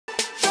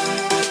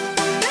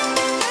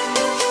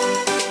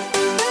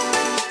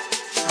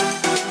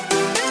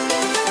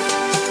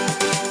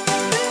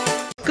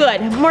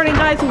Good morning,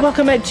 guys, and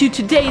welcome to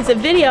today's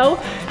video.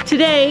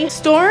 Today,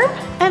 Storm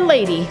and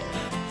Lady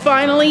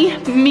finally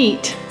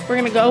meet. We're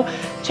gonna go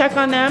check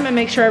on them and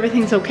make sure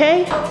everything's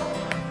okay.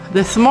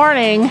 This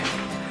morning,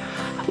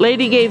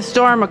 Lady gave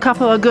Storm a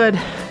couple of good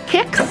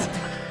kicks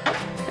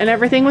and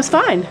everything was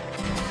fine.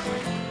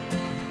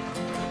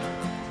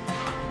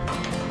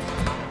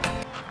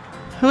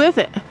 Who is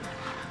it?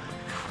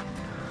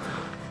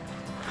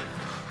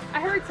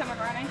 I heard someone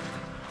running.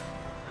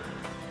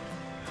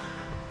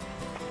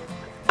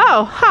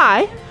 Oh,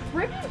 hi.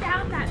 Ripping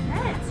down that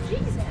fence,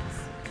 Jesus.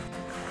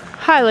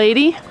 Hi,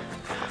 Lady.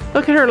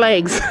 Look at her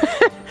legs.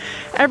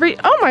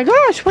 Oh my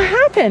gosh, what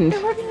happened?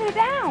 They're ripping it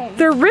down.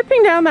 They're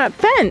ripping down that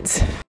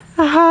fence.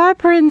 Hi,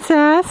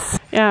 princess.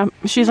 Yeah,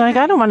 she's like,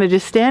 I don't want to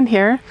just stand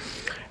here.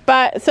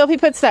 But Sophie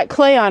puts that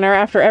clay on her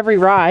after every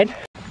ride.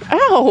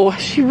 Oh,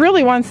 she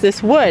really wants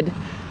this wood.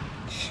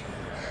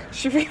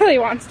 She really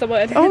wants the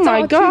wood. Oh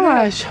my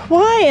gosh,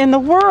 why in the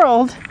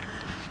world?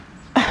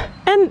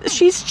 And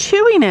she's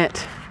chewing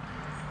it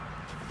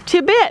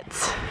to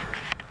bits.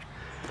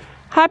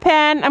 Hi,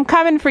 Pen, I'm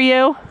coming for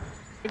you.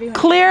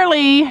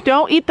 Clearly,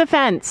 don't eat the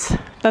fence.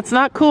 That's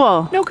not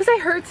cool. No, because I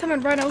heard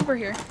someone run over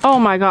here. Oh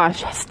my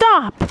gosh,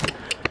 stop.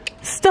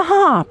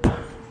 Stop.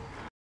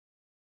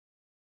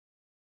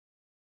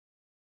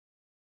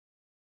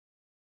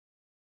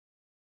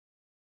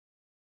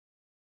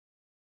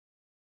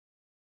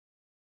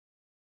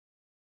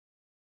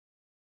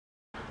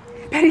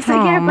 Betty's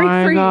like, yeah, break free.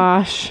 Oh my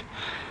gosh.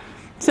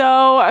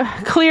 So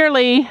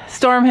clearly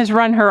Storm has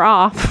run her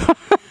off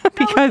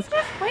because she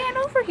just ran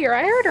over here.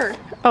 I heard her.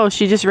 Oh,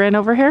 she just ran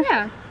over here?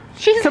 Yeah.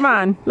 Come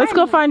on, let's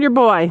go find your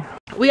boy.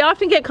 We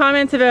often get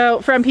comments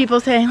from people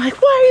saying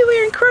like, why are you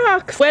wearing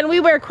Crocs? When we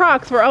wear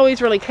Crocs, we're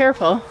always really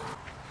careful.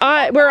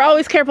 We're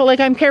always careful, like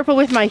I'm careful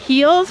with my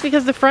heels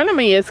because the front of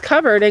me is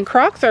covered, and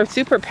Crocs are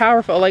super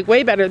powerful, like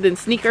way better than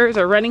sneakers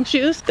or running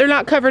shoes. They're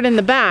not covered in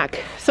the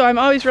back. So I'm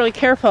always really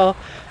careful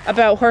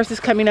about horses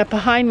coming up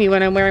behind me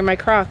when I'm wearing my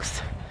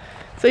Crocs.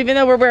 So even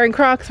though we're wearing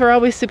Crocs, we're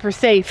always super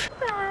safe.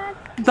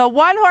 The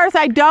one horse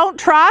I don't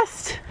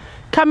trust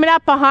coming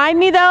up behind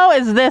me though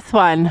is this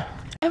one.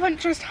 I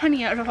wouldn't trust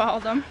Honey out of all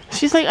of them.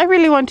 She's like, I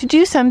really want to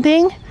do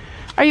something.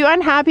 Are you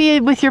unhappy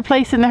with your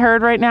place in the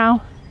herd right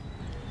now?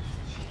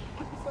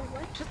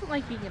 She doesn't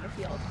like being in a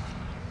field.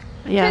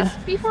 Yeah.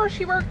 Because before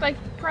she worked like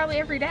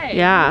probably every day.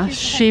 Yeah,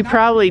 she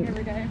probably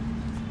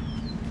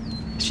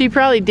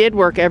did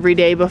work every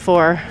day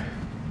before.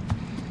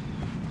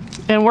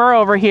 And we're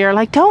over here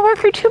like, don't work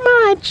her too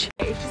much.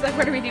 She's like,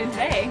 what are we doing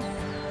today?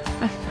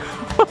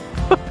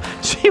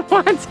 She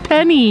wants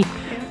Penny.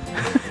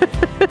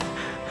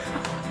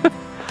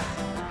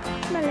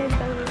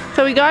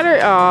 So we got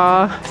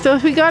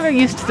her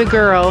used to the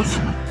girls,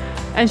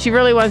 and she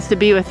really wants to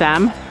be with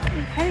them.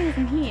 And Penny's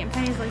in heat, and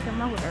Penny's like in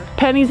love with her.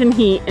 Penny's in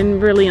heat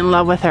and really in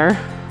love with her.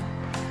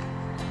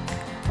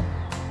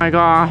 Oh my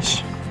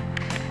gosh.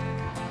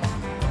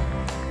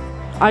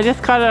 I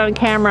just caught it on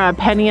camera,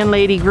 Penny and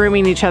Lady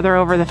grooming each other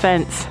over the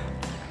fence.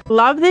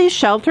 Love these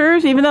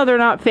shelters, even though they're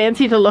not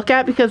fancy to look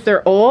at because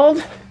they're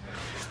old.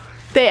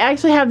 They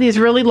actually have these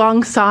really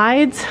long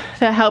sides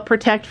that help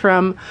protect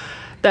from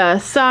the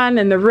sun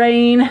and the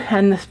rain,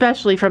 and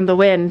especially from the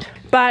wind.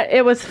 But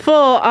it was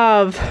full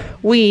of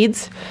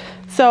weeds,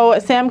 so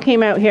Sam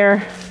came out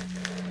here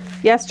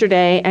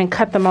yesterday and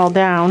cut them all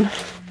down.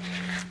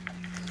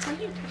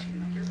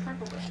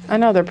 I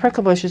know, they're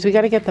prickle bushes. We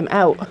got to get them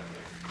out. Oh,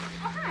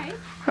 hi.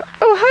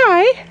 Oh,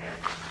 hi.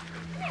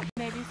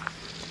 Babies.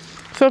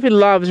 Sophie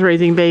loves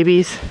raising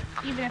babies.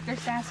 Even if they're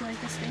sassy like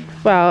this thing.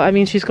 Well, I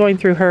mean, she's going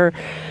through her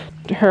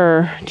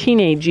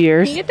teenage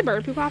years. Can you get the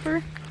bird poop off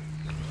her?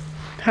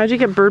 How'd you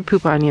get bird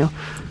poop on you?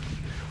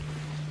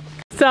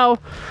 So,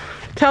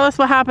 tell us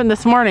what happened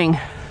this morning.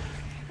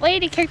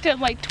 Lady kicked it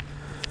like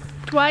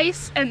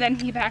twice, and then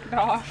he backed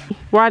off.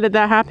 Why did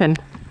that happen?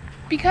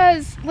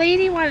 Because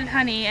Lady wanted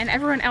Honey, and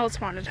everyone else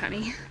wanted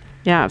Honey.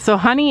 Yeah, so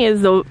Honey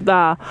is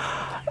the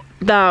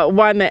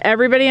one that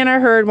everybody in our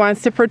herd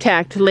wants to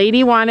protect.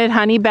 Lady wanted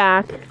Honey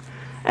back,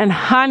 and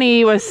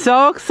Honey was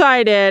so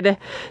excited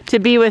to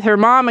be with her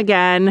mom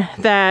again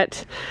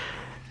that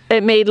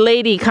it made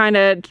Lady kind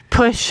of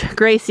push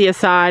Gracie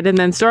aside, and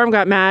then Storm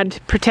got mad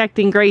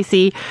protecting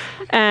Gracie,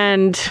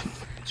 and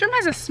Storm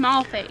has a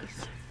small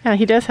face. Yeah,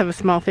 he does have a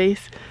small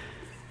face.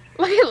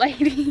 Look at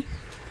Lady.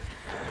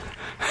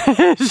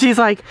 She's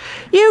like,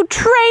 you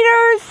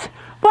traitors!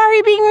 Why are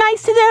you being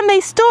nice to them?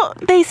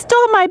 They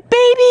stole my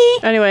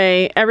baby!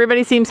 Anyway,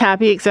 everybody seems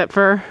happy except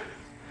for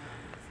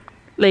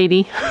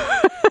Lady.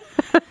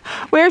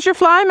 Where's your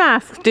fly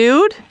mask,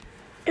 dude?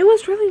 It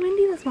was really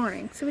windy this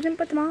morning, so we didn't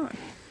put them on.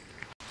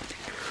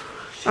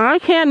 I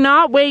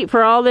cannot wait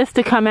for all this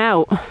to come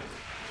out.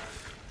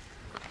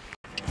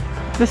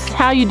 This is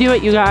how you do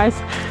it, you guys.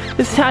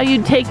 This is how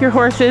you take your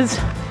horses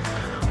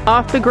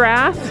off the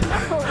grass.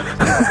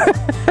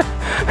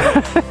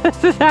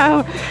 This is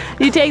how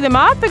you take them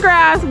off the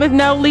grass with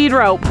no lead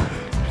rope.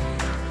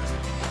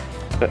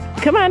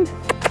 Come on.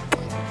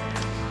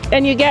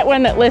 And you get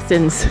one that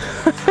listens.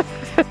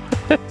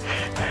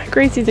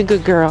 Gracie's a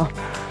good girl.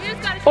 You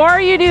just gotta Or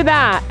you do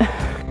that.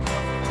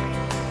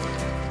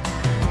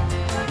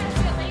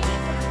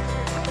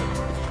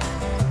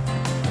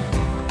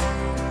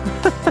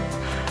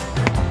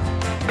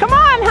 Come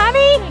on,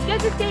 honey. Get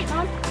this gate,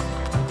 Mom.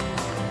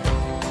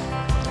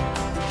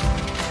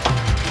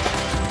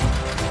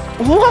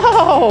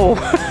 Whoa.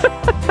 I'm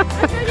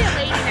gonna get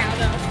Lady now,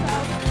 though.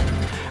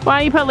 So. Why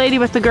don't you put Lady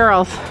with the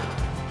girls?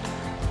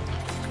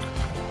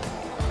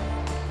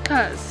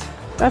 Cause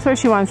that's where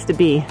she wants to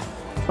be.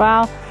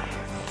 Well,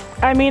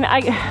 I mean,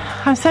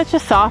 I'm such a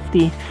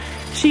softie.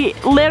 She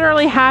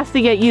literally has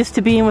to get used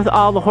to being with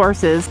all the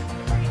horses.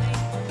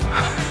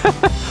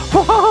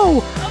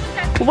 Whoa!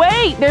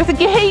 Wait, there's a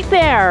gate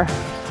there.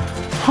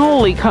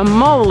 Holy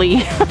camole.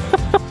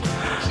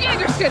 She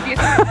understood the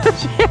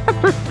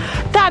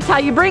assignment. That's how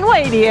you bring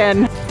Lady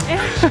in.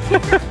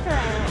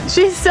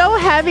 She's so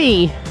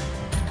heavy.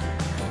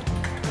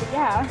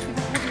 Yeah.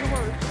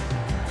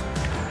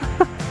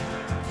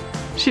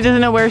 She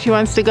doesn't know where she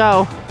wants to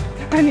go.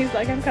 And he's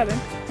like, I'm coming.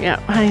 Yeah,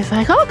 Honey's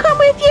like, I'll come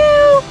with you.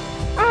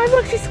 Oh,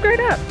 look, she's squared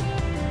up.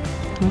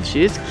 Well,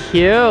 she's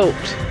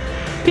cute.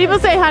 People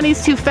say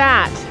Honey's too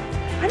fat.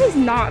 Honey's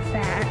not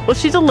fat. Well,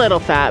 she's a little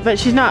fat, but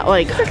she's not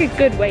like... She's like a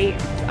good weight.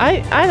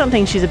 I don't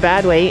think she's a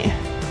bad weight.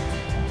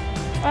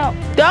 Well,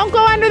 don't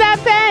go under that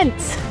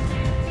fence.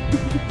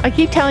 I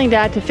keep telling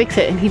Dad to fix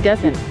it, and he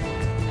doesn't.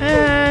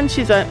 And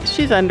she's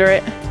under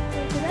it.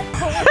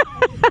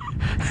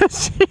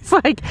 She's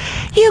like,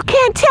 you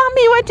can't tell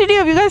me what to do.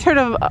 Have you guys heard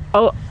of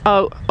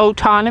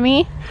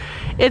autonomy?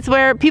 It's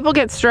where people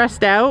get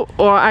stressed out,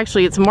 or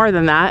actually it's more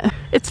than that.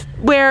 It's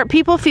where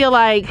people feel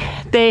like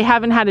they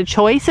haven't had a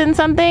choice in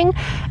something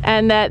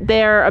and that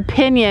their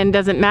opinion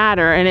doesn't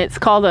matter, and it's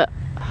called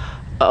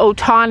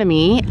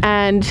autonomy.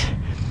 And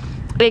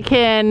it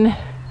can,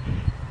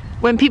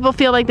 when people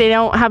feel like they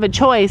don't have a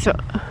choice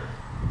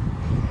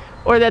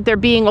or that they're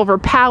being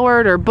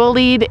overpowered or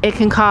bullied, it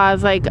can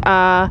cause like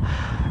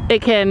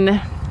it can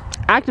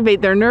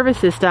activate their nervous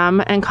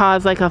system and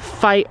cause like a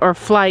fight or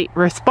flight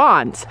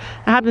response.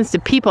 It happens to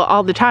people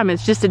all the time.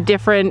 It's just a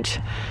different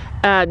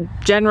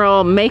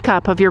general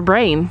makeup of your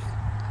brain.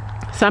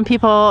 Some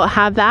people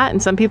have that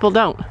and some people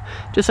don't.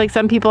 Just like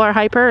some people are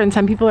hyper and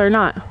some people are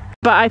not.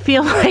 But I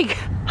feel like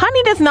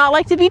Honey does not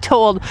like to be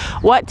told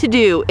what to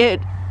do.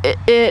 It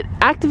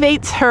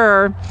activates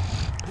her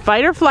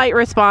fight or flight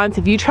response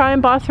if you try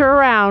and boss her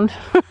around.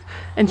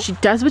 And she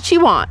does what she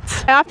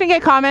wants. I often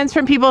get comments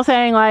from people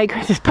saying like,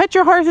 just put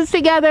your horses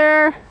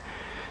together,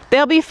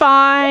 they'll be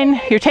fine,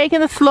 you're taking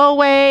the slow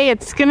way,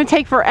 it's gonna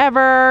take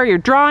forever, you're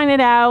drawing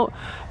it out.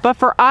 But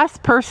for us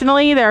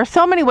personally, there are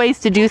so many ways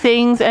to do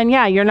things, and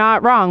yeah, you're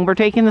not wrong, we're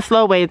taking the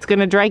slow way, it's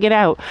gonna drag it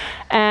out.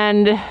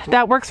 And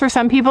that works for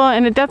some people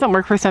and it doesn't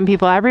work for some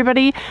people.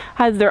 Everybody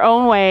has their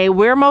own way.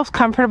 We're most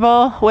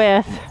comfortable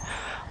with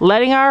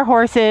letting our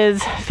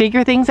horses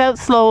figure things out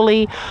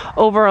slowly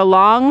over a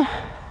long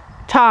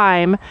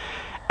time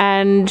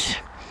and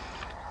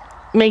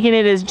making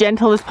it as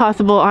gentle as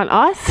possible on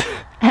us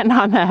and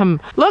on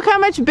them. Look how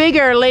much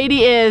bigger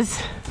Lady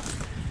is.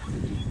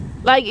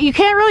 Like, you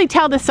can't really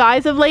tell the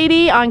size of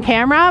Lady on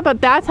camera, but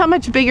that's how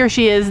much bigger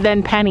she is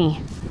than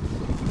Penny.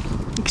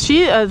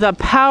 She is a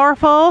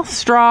powerful,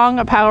 strong,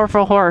 a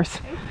powerful horse.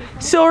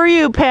 So are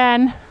you,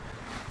 Pen.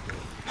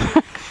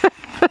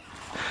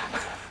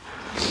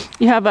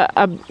 You have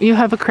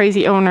a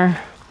crazy owner.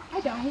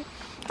 I don't.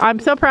 I'm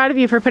so proud of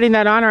you for putting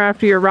that on her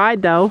after your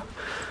ride, though.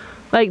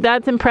 Like,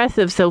 that's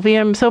impressive, Sophie.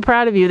 I'm so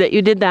proud of you that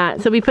you did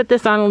that. So we put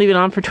this on and leave it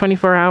on for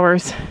 24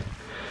 hours.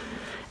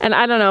 And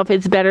I don't know if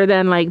it's better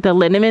than like the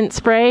liniment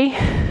spray,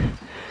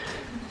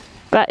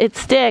 but it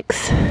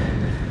sticks.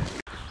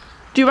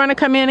 Do you want to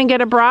come in and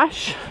get a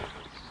brush?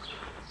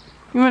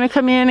 You want to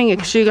come in and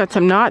get, you got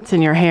some knots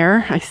in your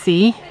hair, I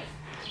see.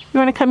 You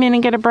want to come in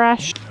and get a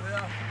brush?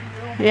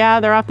 Yeah,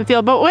 they're off the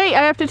field. But wait,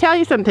 I have to tell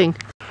you something.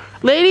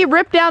 Lady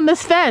ripped down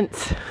this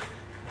fence.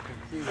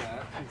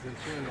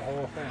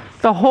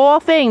 The whole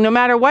thing, no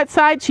matter what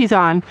side she's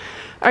on.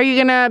 Are you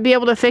gonna be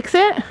able to fix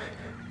it?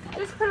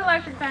 Just put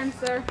electric fence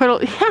there.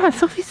 Yeah,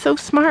 Sophie's so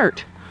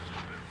smart.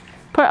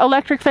 Put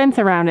electric fence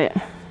around it.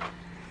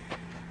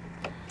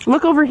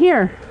 Look over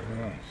here.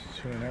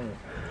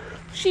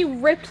 She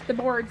ripped the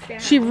boards down.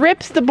 She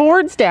rips the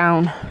boards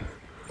down.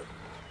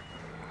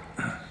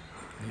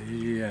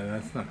 Yeah,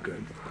 that's not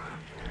good.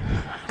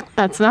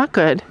 That's not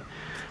good.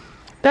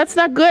 That's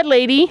not good,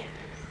 Lady.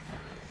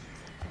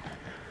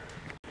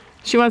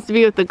 She wants to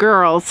be with the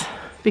girls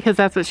because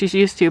that's what she's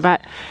used to,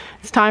 but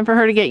it's time for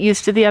her to get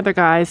used to the other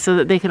guys so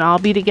that they can all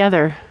be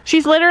together.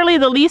 She's literally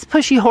the least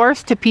pushy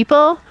horse to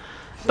people,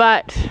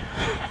 but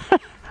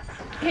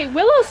hey,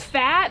 Willow's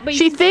fat, but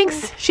she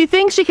thinks she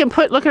can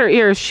put, look at her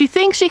ears, she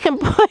thinks she can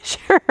push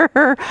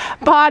her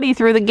body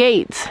through the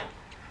gates.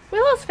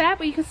 Willow's fat,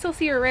 but you can still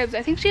see her ribs.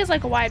 I think she has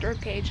like a wide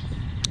rib cage.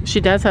 She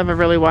does have a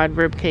really wide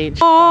rib cage.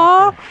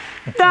 Aww,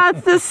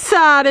 that's the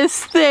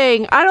saddest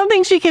thing. I don't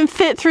think she can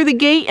fit through the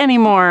gate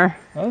anymore.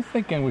 I was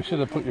thinking we should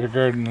have put your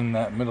garden in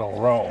that middle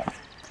row.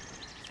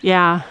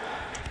 Yeah.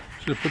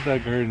 Should have put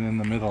that garden in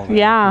the middle there.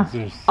 Yeah.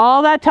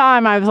 All that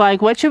time I was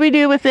like, what should we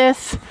do with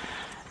this?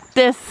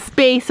 this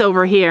space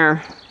over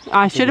here.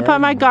 I should have put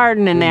my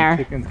garden in there.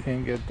 Chickens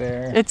can't get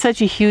there. It's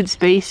such a huge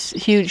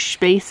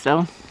space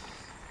though.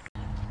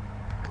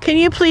 Can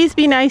you please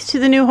be nice to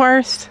the new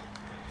horse?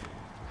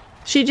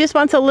 She just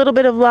wants a little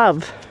bit of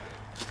love.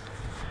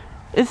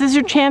 This is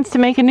your chance to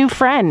make a new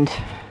friend.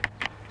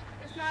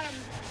 It's not a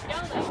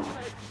gelding,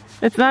 but...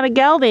 It's not a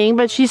gelding,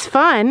 but she's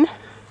fun.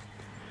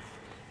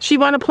 She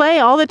want to play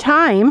all the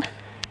time.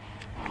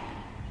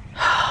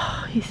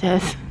 He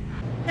says.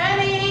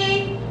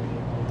 Penny!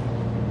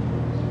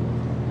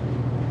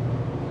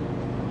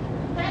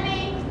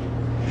 Penny!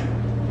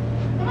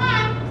 Come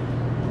on!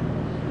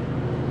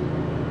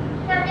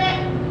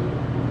 Target!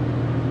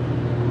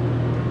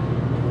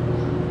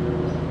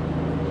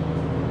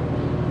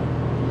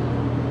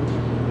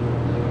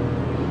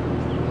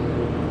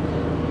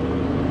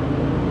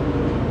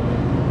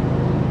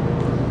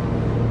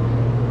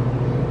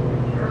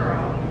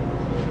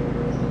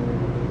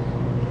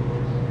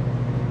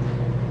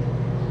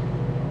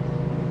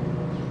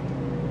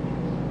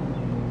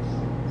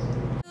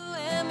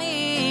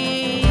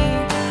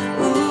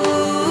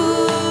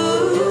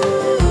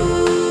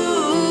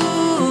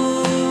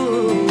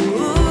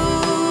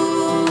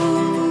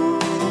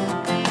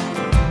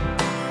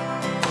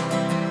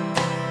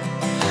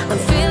 I'm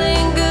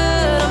feeling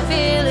good, I'm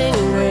feeling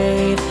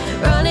great.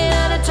 Running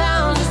out of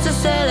town just to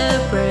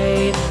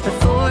celebrate. The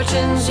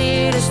fortune's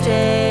here to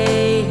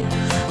stay.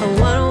 A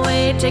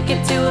one-way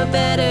ticket to a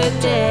better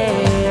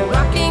day. A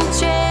rocking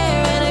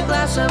chair and a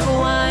glass of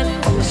wine.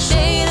 In the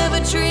shade of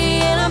a tree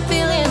and I'm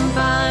feeling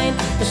fine.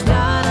 There's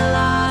not a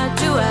lot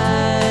to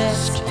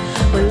ask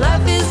when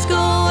life is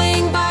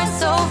going by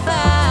so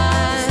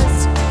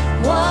fast.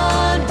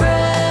 One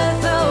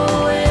breath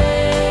away.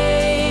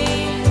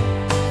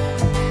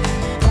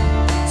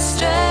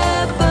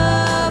 Step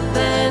up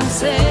and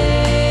say,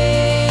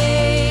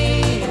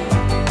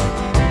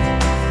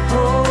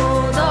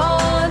 hold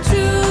on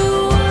to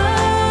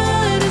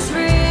what is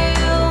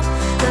real.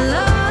 The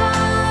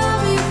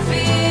love you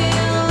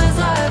feel is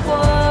like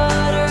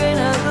water in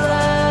a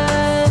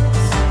glass.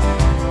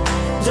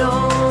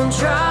 Don't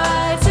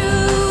try to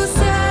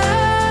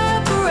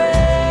separate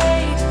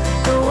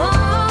the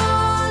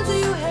ones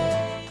you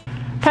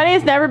hate. Penny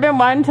has never been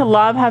one to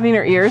love having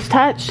her ears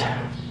touched.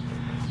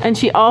 And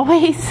she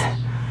always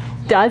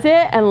does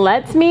it and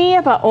lets me,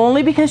 but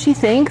only because she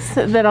thinks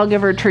that I'll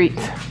give her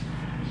treats.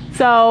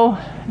 So,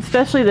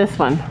 especially this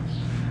one.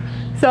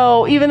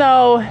 So, even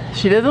though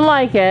she doesn't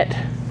like it,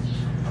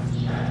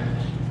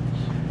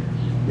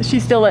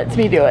 she still lets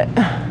me do it.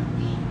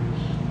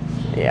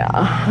 Yeah,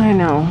 I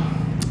know.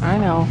 I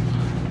know.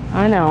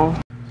 I know.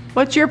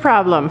 What's your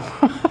problem?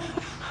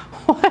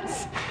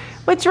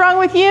 What's wrong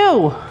with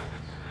you?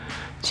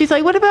 She's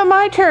like, what about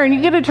my turn?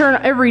 You get a turn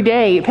every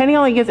day. Penny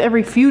only gets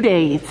every few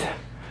days.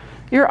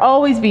 You're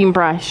always being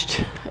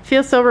brushed. It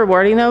feels so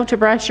rewarding though to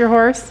brush your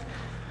horse.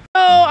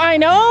 Oh, I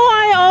know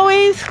I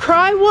always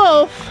cry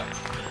wolf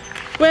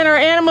when our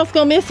animals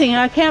go missing and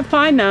I can't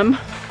find them.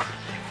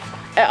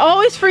 It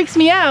always freaks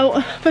me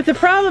out, but the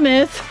problem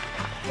is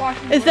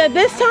that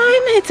this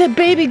time it's a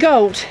baby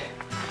goat.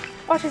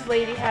 Watch his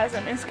lady has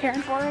him, is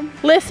caring for him.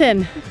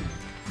 Listen.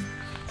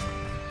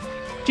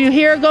 Do you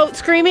hear a goat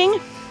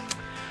screaming?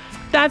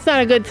 That's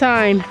not a good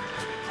sign.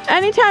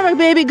 Anytime a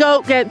baby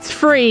goat gets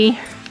free,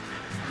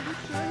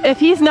 if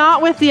he's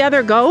not with the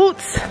other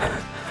goats,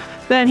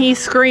 then he's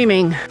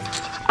screaming.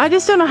 I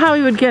just don't know how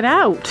he would get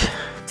out.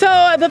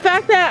 So the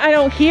fact that I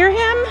don't hear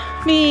him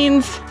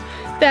means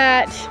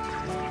that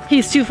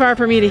he's too far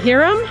for me to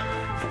hear him,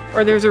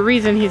 or there's a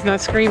reason he's not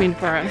screaming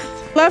for us.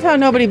 Love how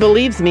nobody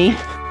believes me.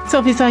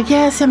 Sophie's like,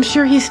 yes, I'm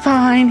sure he's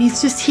fine.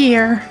 He's just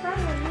here.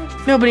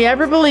 Nobody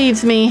ever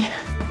believes me.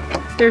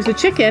 There's a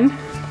chicken.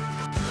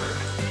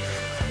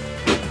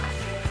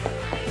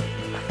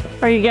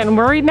 Are you getting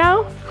worried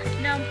now?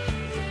 No,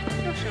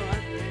 he'll show up.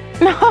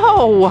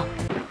 No.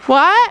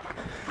 What?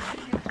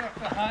 Check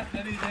the hut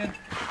that he's in.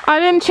 I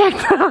didn't check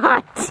the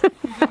hut.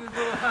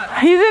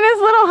 He's in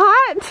his little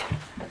hut.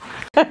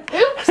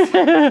 Oops!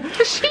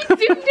 She zoomed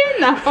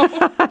in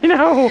though. I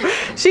know.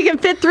 She can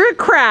fit through a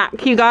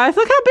crack, you guys.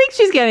 Look how big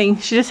she's getting.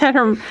 She just had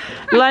her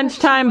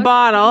lunchtime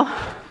bottle.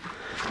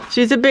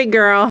 She's a big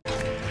girl.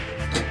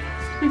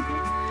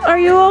 Are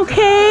you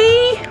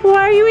okay? Why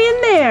are you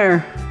in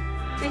there?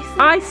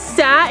 I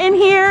sat in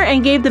here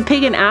and gave the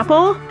pig an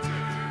apple.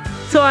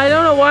 So I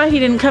don't know why he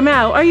didn't come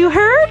out. Are you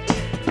hurt?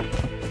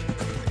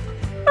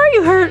 Are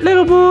you hurt,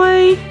 little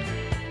boy?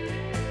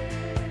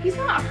 He's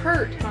not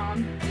hurt,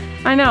 Mom.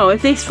 I know,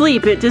 if they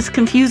sleep, it just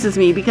confuses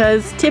me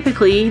because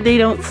typically they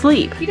don't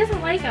sleep. He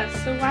doesn't like us,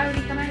 so why would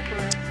he come out for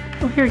us?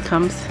 Oh, here he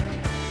comes.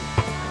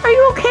 Are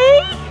you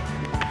okay?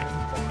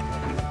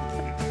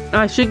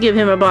 I should give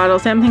him a bottle.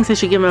 Sam thinks I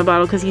should give him a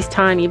bottle because he's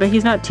tiny, but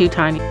he's not too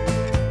tiny.